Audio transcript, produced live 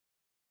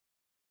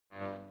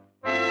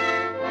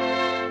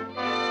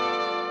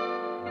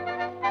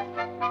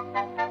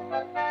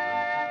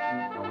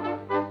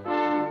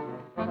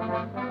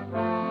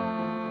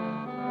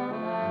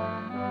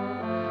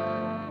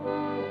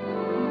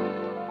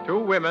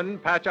women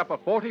patch up a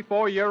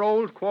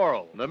 44-year-old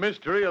quarrel. The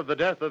mystery of the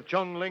death of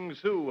Chung Ling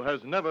Soo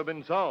has never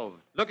been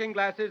solved. Looking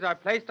glasses are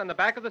placed on the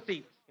back of the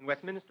seats in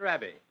Westminster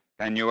Abbey.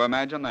 Can you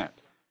imagine that?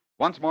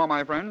 Once more,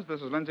 my friends,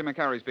 this is Lindsay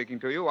McCarry speaking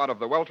to you out of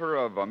the welter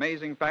of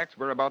amazing facts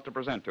we're about to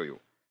present to you.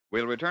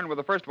 We'll return with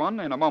the first one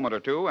in a moment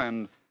or two,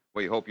 and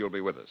we hope you'll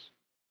be with us.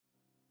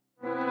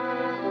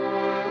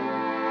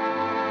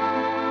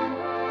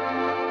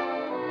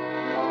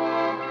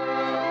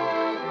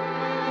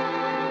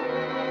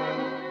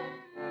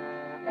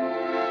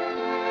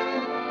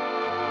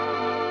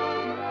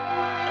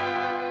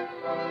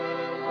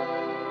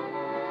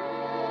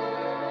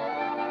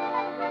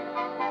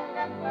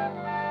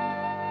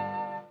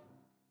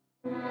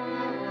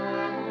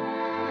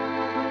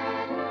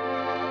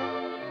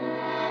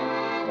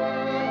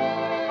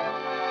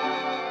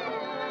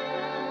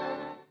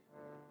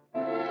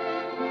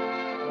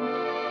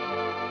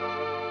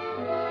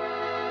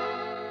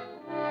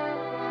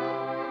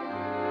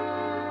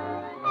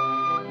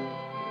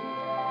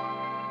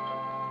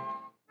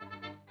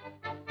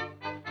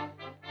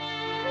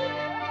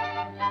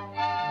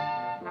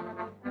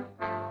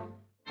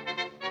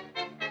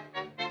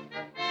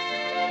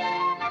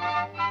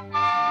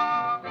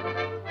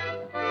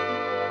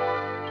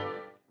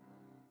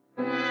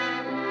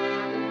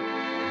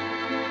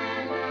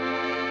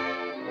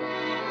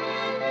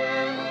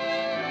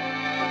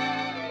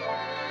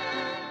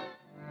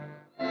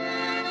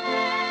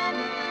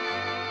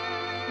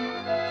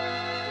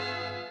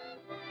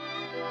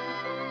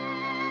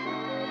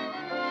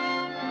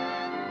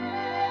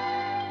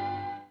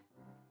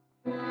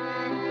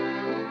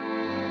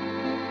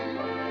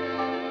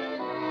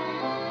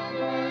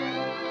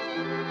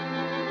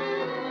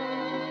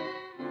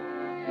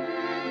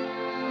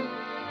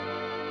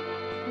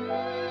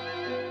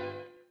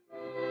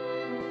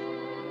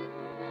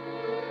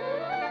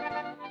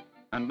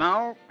 And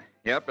now,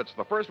 it's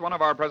the first one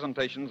of our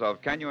presentations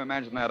of Can You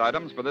Imagine That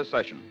items for this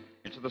session.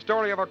 It's the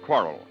story of a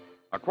quarrel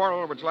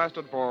which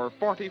lasted for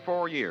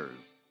 44 years,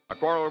 a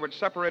quarrel which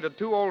separated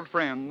two old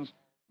friends,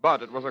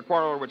 but it was a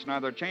quarrel which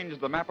neither changed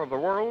the map of the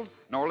world,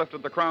 nor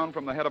lifted the crown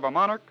from the head of a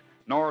monarch,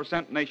 nor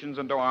sent nations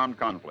into armed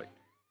conflict.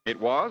 It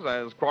was,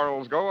 as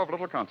quarrels go, of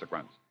little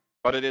consequence,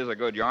 but it is a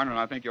good yarn, and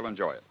I think you'll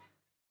enjoy it.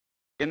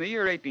 In the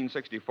year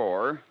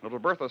 1864, little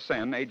Bertha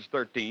Senn, aged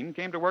 13,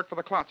 came to work for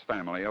the Klotz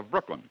family of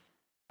Brooklyn.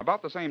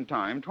 About the same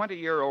time,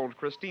 20-year-old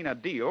Christina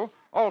Deal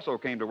also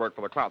came to work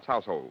for the Klotz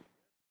household.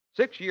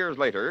 6 years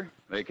later,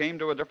 they came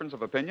to a difference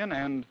of opinion,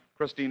 and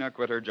Christina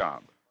quit her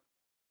job.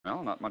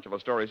 Well, not much of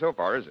a story so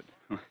far, is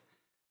it?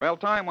 Well,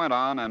 time went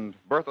on, and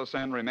Bertha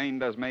Senn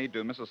remained as maid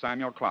to Mrs.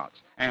 Samuel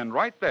Klotz. And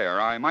right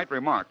there, I might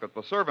remark that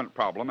the servant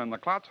problem in the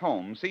Klotz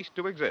home ceased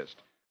to exist,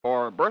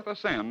 for Bertha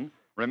Senn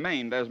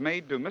remained as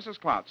maid to Mrs.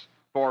 Klotz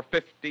for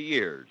 50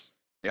 years.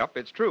 Yep,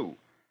 it's true.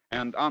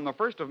 And on the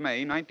 1st of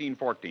May,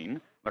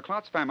 1914, the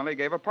Klotz family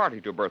gave a party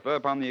to Bertha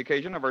upon the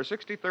occasion of her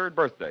 63rd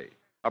birthday,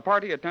 a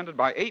party attended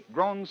by 8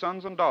 grown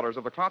sons and daughters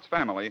of the Klotz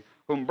family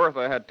whom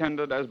Bertha had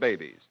tended as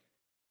babies.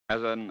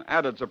 As an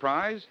added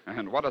surprise,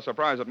 and what a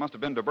surprise it must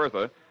have been to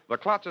Bertha, the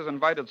Klotzes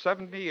invited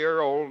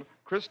 70-year-old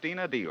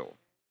Christina Deal.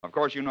 Of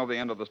course, you know the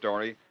end of the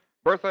story.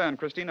 Bertha and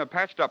Christina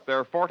patched up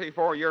their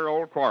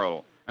 44-year-old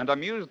quarrel and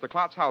amused the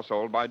Klotz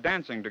household by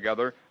dancing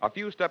together a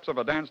few steps of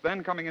a dance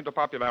then coming into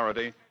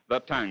popularity, the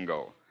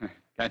tango.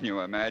 Can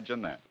you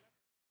imagine that?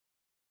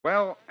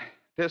 Well,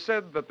 'tis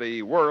said that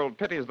the world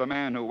pities the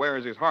man who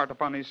wears his heart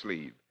upon his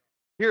sleeve.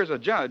 Here's a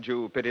judge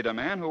who pitied a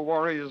man who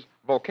wore his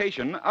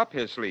vocation up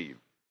his sleeve.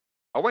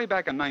 Away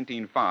back in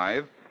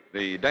 1905,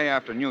 the day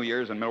after New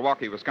Year's in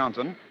Milwaukee,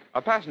 Wisconsin,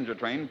 a passenger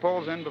train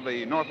pulls into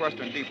the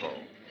Northwestern Depot.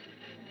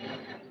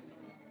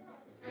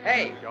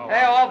 Hey,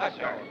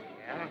 officer.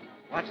 Yeah?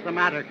 What's the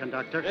matter,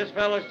 conductor? This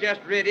fellow's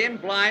just rid in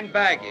blind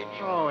baggage.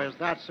 Oh, is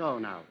that so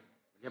now?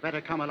 You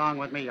better come along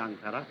with me, young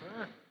fella.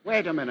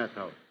 Wait a minute,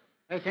 though.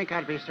 I think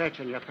I'll be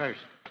searching you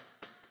first.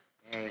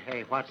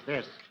 Hey, what's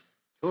this?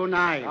 2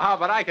 knives. Oh,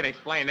 but I can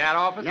explain that,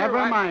 officer.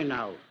 Never mind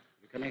now.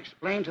 You can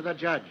explain to the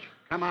judge.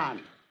 Come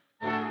on.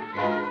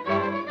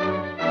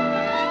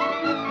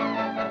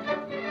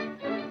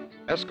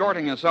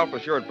 Escorting his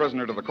self-assured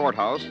prisoner to the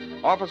courthouse,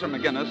 Officer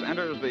McGinnis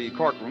enters the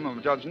courtroom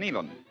of Judge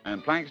Nealon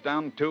and planks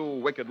down 2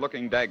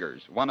 wicked-looking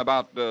daggers, one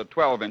about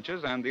 12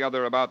 inches and the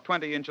other about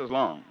 20 inches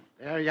long.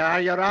 There you are,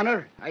 Your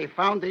Honor. I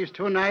found these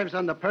 2 knives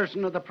on the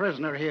person of the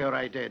prisoner here,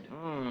 I did.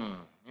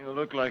 You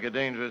look like a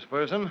dangerous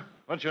person.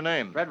 What's your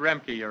name? Fred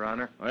Remke, Your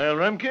Honor. Well,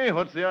 Remke,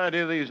 what's the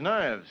idea of these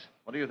knives?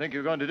 What do you think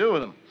you're going to do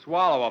with them?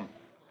 Swallow them.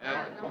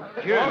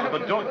 Yes,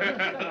 but don't...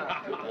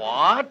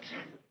 What?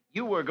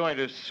 You were going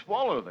to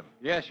swallow them?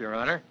 Yes, Your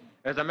Honor.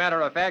 As a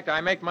matter of fact, I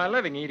make my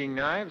living eating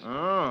knives.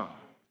 Oh.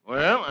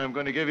 Well, I'm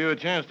going to give you a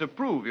chance to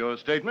prove your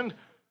statement,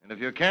 and if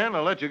you can,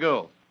 I'll let you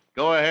go.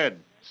 Go ahead.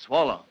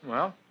 Swallow.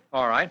 Well,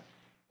 all right.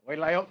 Wait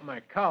till I open my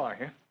collar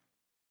here.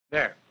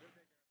 There.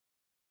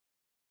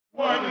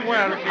 Well,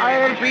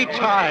 I'll be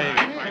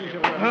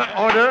tied.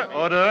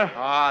 Order.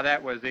 Ah,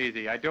 that was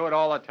easy. I do it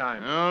all the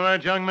time. All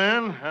right, young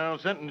man. I'll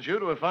sentence you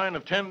to a fine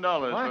of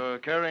 $10 for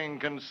carrying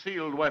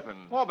concealed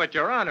weapons. Oh, but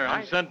Your Honor,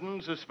 And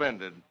sentence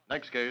suspended.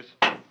 Next case.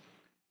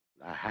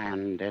 The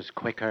hand is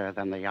quicker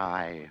than the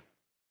eye.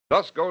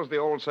 Thus goes the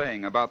old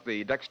saying about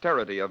the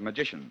dexterity of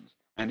magicians.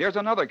 And here's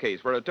another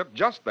case where it took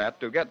just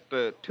that to get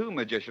two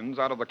magicians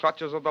out of the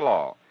clutches of the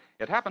law.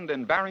 It happened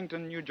in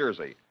Barrington, New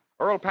Jersey.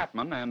 Earl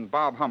Patman and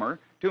Bob Hummer,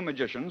 two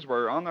magicians,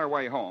 were on their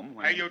way home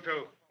when... Hey, you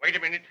two. Wait a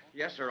minute.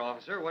 Yes, sir,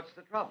 officer. What's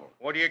the trouble?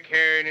 What are you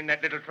carrying in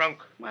that little trunk?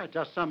 Well,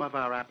 just some of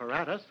our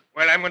apparatus.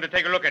 Well, I'm going to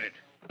take a look at it.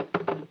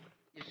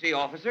 You see,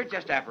 officer,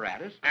 just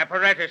apparatus.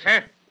 Apparatus,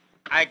 huh?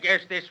 I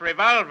guess this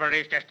revolver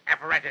is just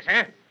apparatus,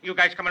 huh? You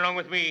guys come along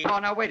with me. Oh,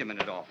 now, wait a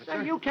minute, officer.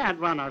 Say, you can't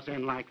run us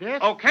in like this.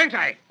 Oh, can't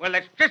I? Well,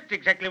 that's just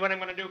exactly what I'm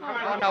going to do. Come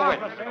Oh, on. now, wait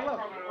a minute.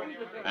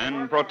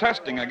 And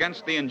protesting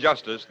against the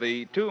injustice,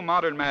 the two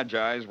modern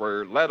magis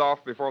were led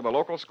off before the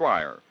local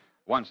squire.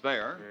 Once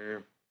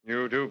there...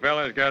 You two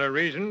fellas got a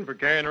reason for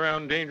carrying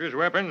around dangerous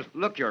weapons?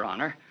 Look, Your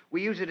Honor,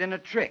 we use it in a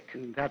trick.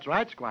 That's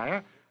right,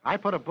 Squire. I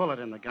put a bullet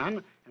in the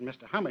gun, and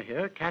Mr. Hummer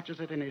here catches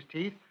it in his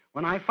teeth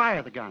when I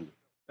fire the gun.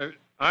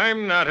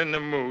 I'm not in the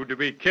mood to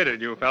be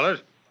kidded, you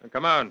fellas. Now,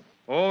 come on.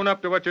 Own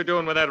up to what you're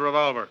doing with that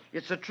revolver.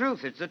 It's the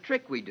truth. It's a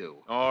trick we do.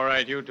 All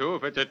right, you two.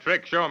 If it's a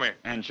trick, show me.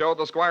 And showed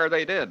the squire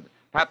they did.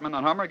 Patman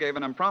and Hummer gave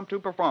an impromptu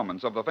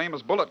performance of the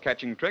famous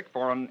bullet-catching trick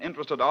for an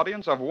interested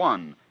audience of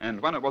one. And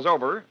when it was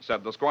over,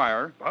 said the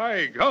squire...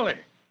 By golly.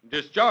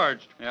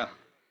 Discharged. Yeah,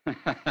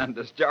 and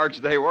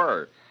discharged they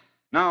were.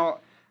 Now,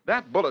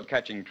 that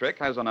bullet-catching trick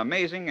has an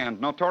amazing and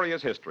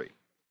notorious history.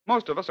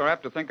 Most of us are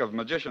apt to think of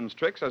magicians'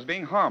 tricks as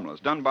being harmless,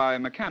 done by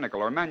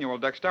mechanical or manual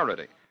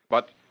dexterity.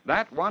 But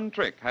that one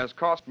trick has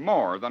cost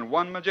more than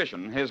one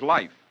magician his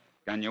life.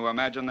 Can you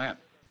imagine that?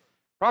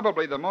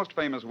 Probably the most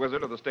famous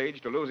wizard of the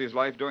stage to lose his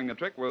life doing the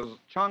trick was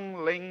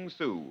Chung Ling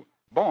Soo,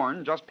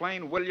 born just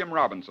plain William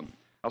Robinson,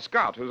 a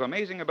Scot whose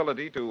amazing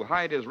ability to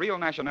hide his real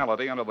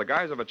nationality under the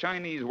guise of a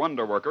Chinese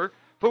wonder worker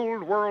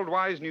fooled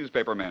world-wise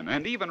newspapermen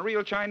and even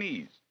real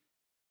Chinese.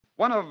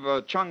 One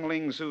of Chung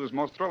Ling Soo's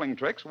most thrilling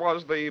tricks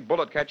was the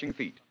bullet-catching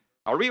feat.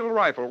 A real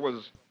rifle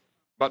was...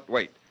 But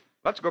wait,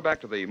 let's go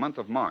back to the month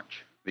of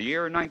March, the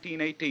year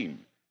 1918.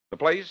 The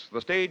place,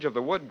 the stage of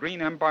the Wood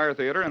Green Empire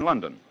Theater in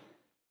London.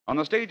 On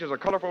the stage is a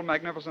colorful,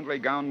 magnificently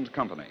gowned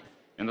company.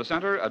 In the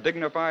center, a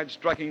dignified,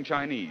 striking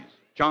Chinese,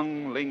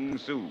 Chung Ling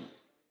Soo.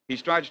 He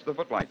strides to the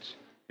footlights.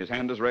 His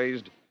hand is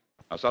raised.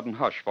 A sudden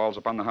hush falls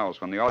upon the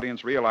house when the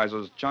audience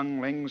realizes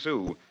Chung Ling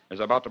Soo is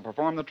about to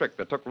perform the trick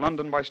that took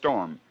London by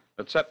storm,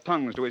 that set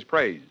tongues to his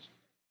praise.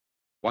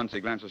 Once he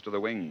glances to the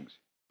wings.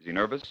 Is he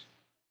nervous?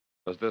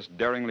 Does this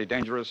daringly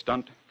dangerous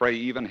stunt fray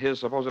even his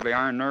supposedly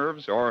iron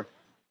nerves? Or...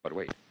 But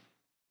wait.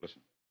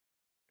 Listen.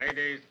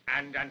 Ladies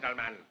and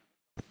gentlemen,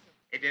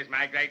 it is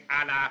my great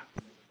honor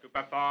to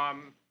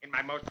perform in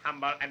my most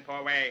humble and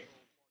poor way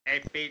a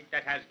feat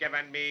that has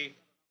given me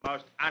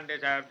most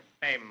undeserved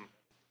fame.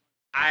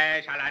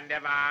 I shall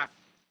endeavor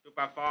to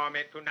perform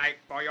it tonight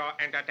for your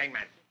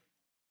entertainment.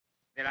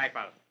 The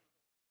rifle.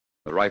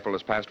 The rifle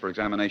is passed for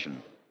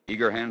examination.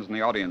 Eager hands in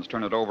the audience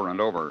turn it over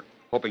and over,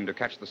 hoping to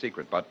catch the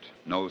secret, but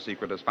no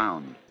secret is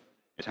found.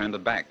 It's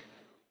handed back.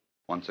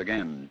 Once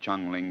again,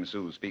 Chung Ling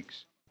Soo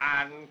speaks.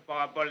 And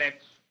for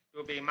bullets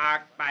to be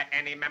marked by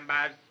any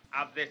members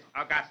of this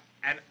august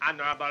and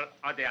honorable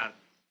audience.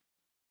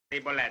 The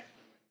bullets.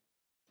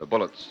 The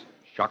bullets,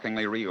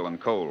 shockingly real and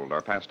cold,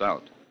 are passed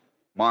out.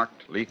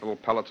 Marked lethal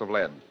pellets of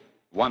lead,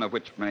 one of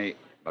which may...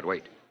 But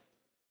wait.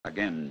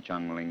 Again,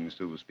 Chung Ling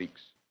Soo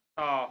speaks.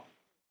 So,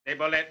 the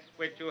bullets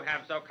which you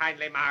have so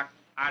kindly marked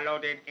are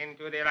loaded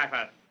into the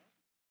rifle.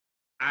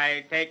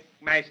 I take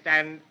my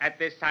stand at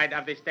this side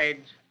of the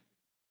stage,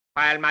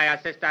 while my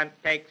assistant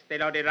takes the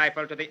loaded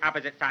rifle to the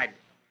opposite side.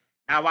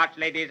 Now watch,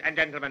 ladies and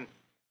gentlemen.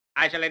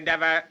 I shall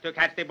endeavor to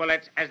catch the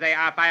bullets as they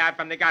are fired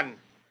from the gun.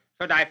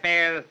 Should I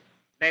fail,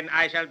 then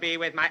I shall be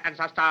with my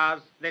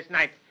ancestors this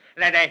night.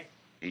 Ready?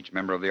 Each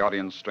member of the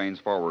audience strains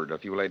forward. A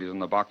few ladies in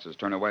the boxes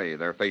turn away,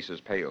 their faces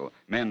pale.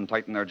 Men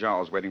tighten their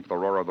jaws, waiting for the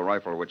roar of the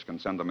rifle, which can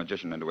send the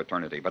magician into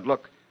eternity. But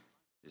look,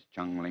 is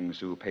Chung Ling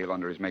Soo pale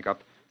under his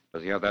makeup?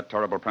 Does he have that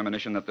terrible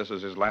premonition that this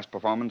is his last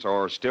performance?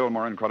 Or, still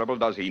more incredible,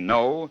 does he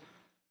know?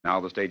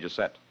 Now the stage is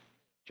set.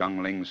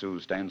 Chung Ling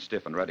Soo stands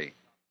stiff and ready.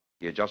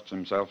 He adjusts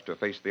himself to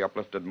face the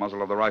uplifted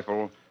muzzle of the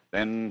rifle.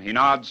 Then he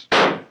nods.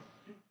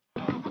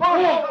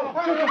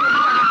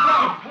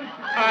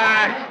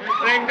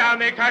 Bring down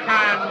the curtain.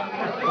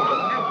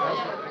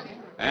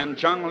 And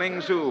Chung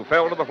Ling Soo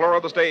fell to the floor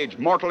of the stage,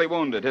 mortally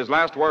wounded. His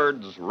last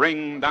words,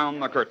 ring down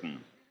the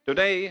curtain.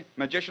 Today,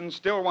 magicians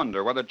still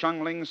wonder whether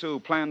Chung Ling Soo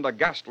planned a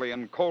ghastly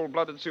and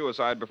cold-blooded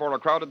suicide before a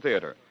crowded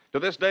theater. To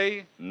this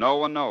day, no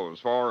one knows,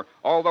 for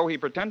although he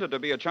pretended to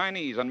be a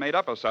Chinese and made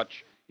up as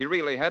such, he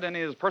really had in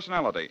his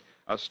personality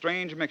a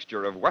strange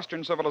mixture of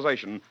Western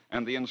civilization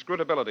and the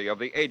inscrutability of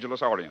the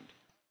ageless Orient.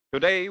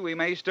 Today, we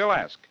may still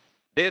ask,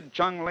 did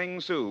Chung Ling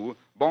Soo,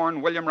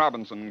 born William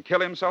Robinson, kill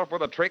himself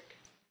with a trick?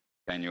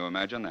 Can you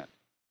imagine that?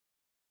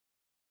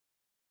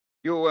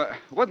 You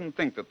wouldn't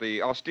think that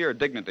the austere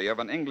dignity of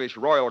an English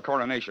royal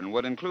coronation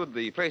would include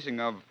the placing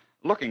of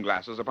looking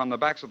glasses upon the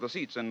backs of the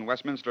seats in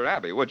Westminster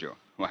Abbey, would you?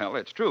 Well,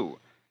 it's true.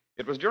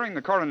 It was during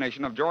the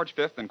coronation of George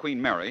V and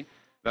Queen Mary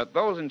that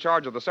those in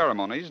charge of the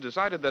ceremonies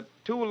decided that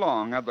too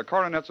long had the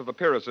coronets of the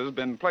peeresses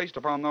been placed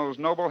upon those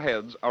noble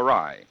heads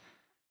awry.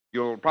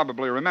 You'll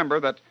probably remember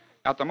that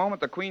at the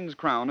moment the Queen's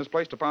crown is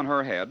placed upon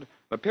her head,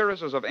 the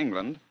peeresses of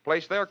England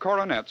place their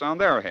coronets on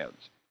their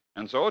heads.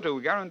 And so,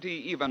 to guarantee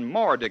even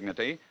more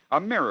dignity, a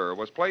mirror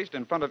was placed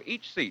in front of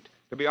each seat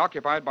to be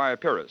occupied by a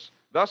peeress,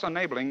 thus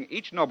enabling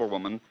each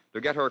noblewoman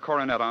to get her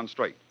coronet on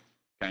straight.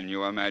 Can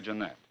you imagine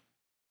that?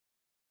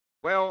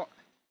 Well,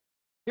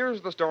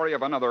 here's the story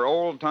of another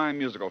old-time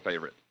musical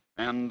favorite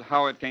and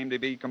how it came to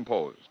be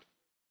composed.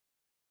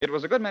 It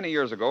was a good many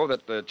years ago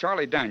that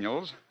Charlie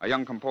Daniels, a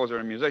young composer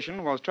and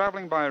musician, was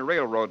traveling by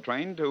railroad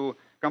train to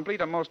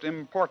complete a most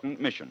important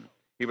mission.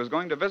 He was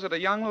going to visit a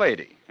young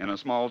lady in a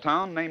small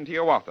town named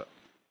Hiawatha.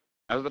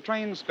 As the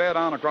train sped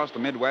on across the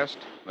Midwest,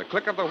 the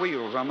click of the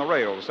wheels on the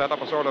rails set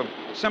up a sort of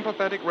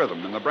sympathetic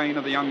rhythm in the brain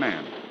of the young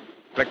man.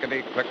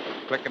 Clickety-click,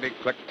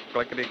 clickety-click,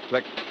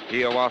 clickety-click,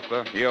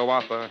 Hiawatha,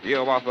 Hiawatha,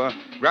 Hiawatha.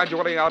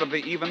 Gradually, out of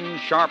the even,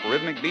 sharp,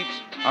 rhythmic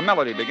beats, a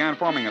melody began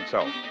forming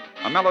itself.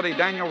 A melody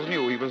Daniels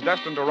knew he was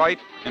destined to write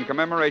in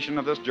commemoration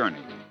of this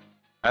journey.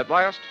 At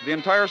last, the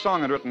entire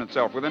song had written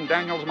itself within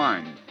Daniels'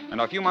 mind, and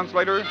a few months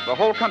later, the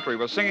whole country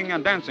was singing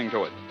and dancing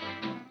to it.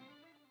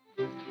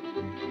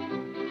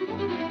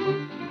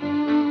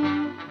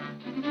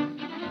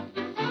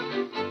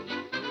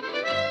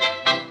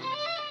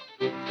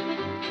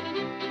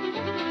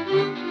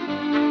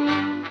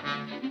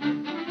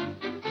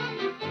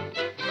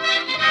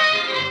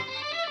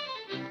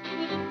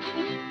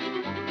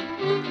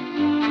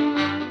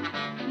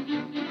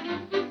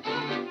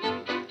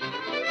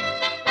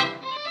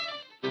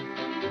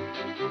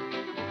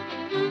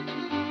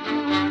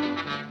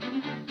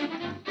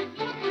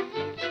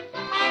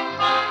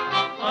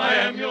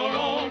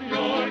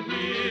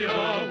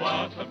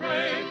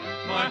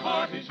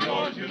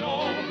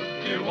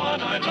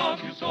 I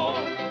love you so.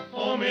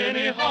 Oh,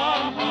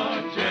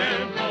 Minnehaha,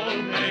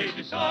 gentle maid,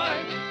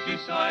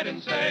 decide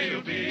and say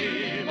you'll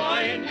be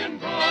my Indian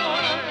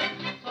bride.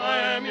 I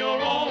am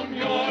your own,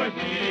 your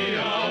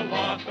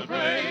Hiawatha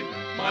brave.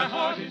 My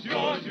heart is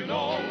yours, you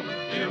know.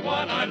 Dear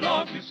one, I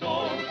love you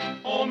so.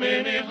 Oh,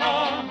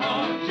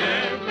 Minnehaha,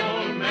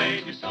 gentle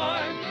maid,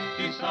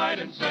 decide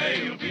and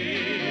say you'll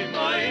be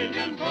my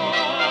Indian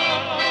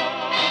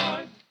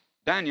bride.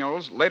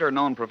 Daniels, later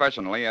known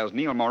professionally as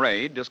Neil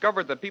Moray,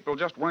 discovered that people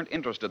just weren't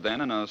interested then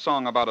in a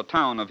song about a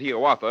town of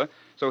Hiawatha,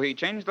 so he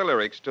changed the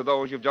lyrics to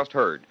those you've just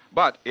heard.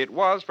 But it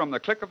was from the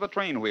click of the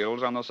train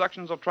wheels on the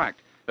sections of track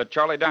that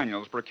Charlie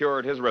Daniels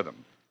procured his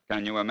rhythm.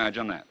 Can you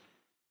imagine that?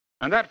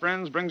 And that,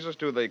 friends, brings us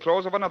to the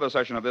close of another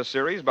session of this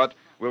series, but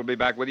we'll be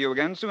back with you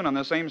again soon on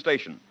this same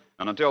station.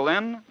 And until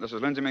then, this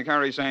is Lindsay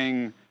McHarry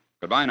saying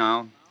goodbye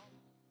now.